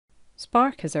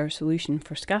Spark is our solution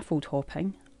for scaffold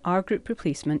hopping, R-group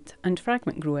replacement and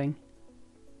fragment growing.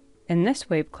 In this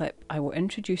web clip, I will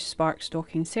introduce Spark's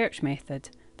docking search method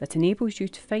that enables you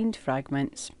to find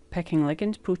fragments, picking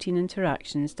ligand-protein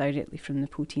interactions directly from the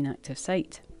protein active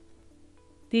site.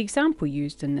 The example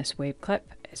used in this web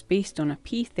clip is based on a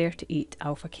P38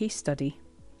 alpha case study.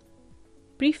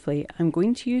 Briefly, I'm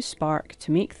going to use Spark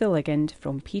to make the ligand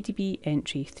from PDB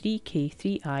entry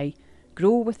 3K3I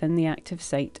grow within the active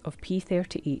site of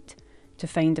P38 to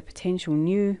find a potential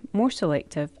new, more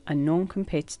selective and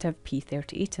non-competitive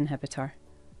P38 inhibitor.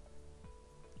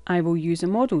 I will use a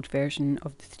modelled version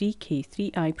of the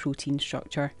 3K3I protein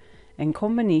structure in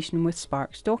combination with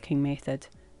Spark's docking method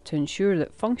to ensure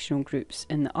that functional groups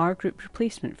in the R-group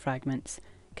replacement fragments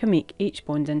can make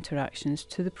H-bond interactions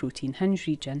to the protein hinge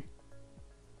region.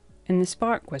 In the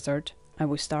Spark wizard, I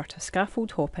will start a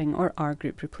scaffold hopping or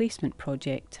R-group replacement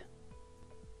project.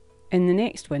 In the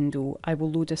next window, I will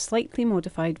load a slightly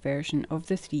modified version of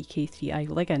the 3K3I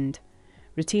ligand,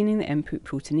 retaining the input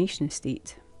proteination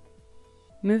state.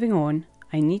 Moving on,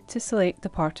 I need to select the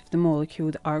part of the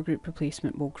molecule the R-group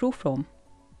replacement will grow from.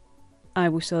 I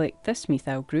will select this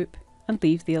methyl group and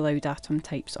leave the allowed atom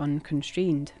types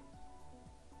unconstrained.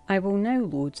 I will now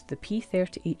load the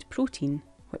P38 protein,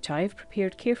 which I have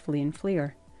prepared carefully in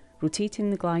Flare, rotating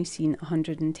the glycine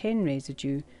 110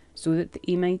 residue so that the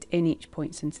amide NH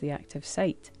points into the active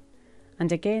site,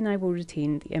 and again I will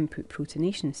retain the input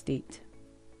proteination state.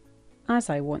 As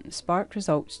I want the Spark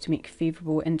results to make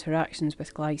favourable interactions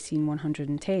with glycine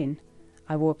 110,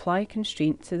 I will apply a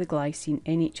constraint to the glycine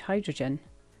NH hydrogen,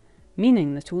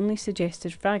 meaning that only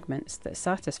suggested fragments that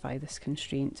satisfy this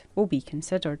constraint will be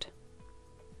considered.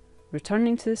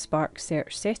 Returning to the Spark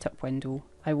search setup window,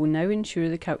 I will now ensure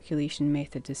the calculation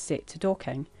method is set to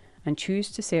docking and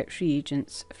choose to search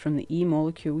reagents from the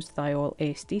E-molecules thiol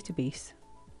S database.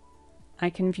 I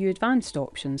can view advanced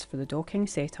options for the docking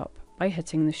setup by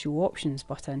hitting the Show Options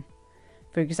button.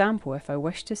 For example, if I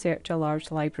wish to search a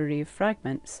large library of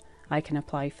fragments, I can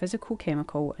apply physical,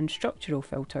 chemical and structural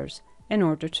filters in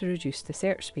order to reduce the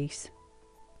search space.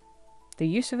 The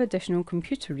use of additional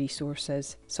computer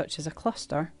resources, such as a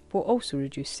cluster, will also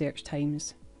reduce search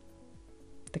times.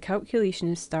 The calculation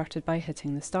is started by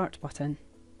hitting the Start button.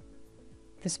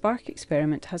 The Spark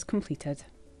experiment has completed.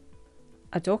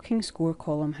 A docking score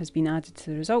column has been added to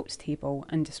the results table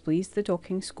and displays the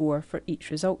docking score for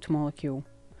each result molecule.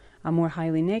 A more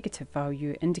highly negative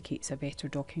value indicates a better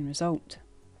docking result.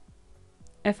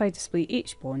 If I display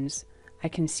H-bonds, I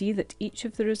can see that each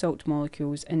of the result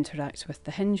molecules interacts with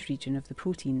the hinge region of the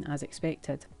protein as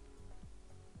expected.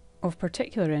 Of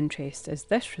particular interest is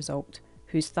this result,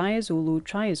 whose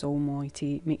thiazolo-triazole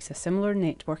moiety makes a similar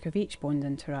network of H-bond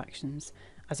interactions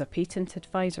as a patented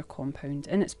Pfizer compound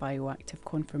in its bioactive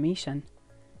conformation,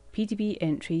 PDB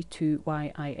entry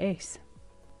 2YIS.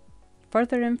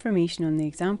 Further information on the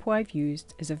example I've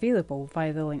used is available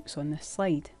via the links on this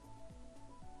slide.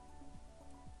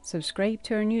 Subscribe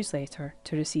to our newsletter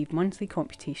to receive monthly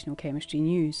computational chemistry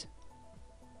news.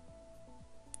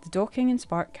 The docking and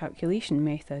Spark calculation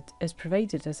method is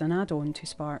provided as an add-on to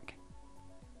Spark.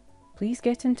 Please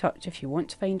get in touch if you want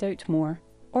to find out more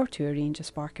or to arrange a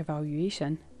Spark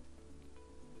evaluation.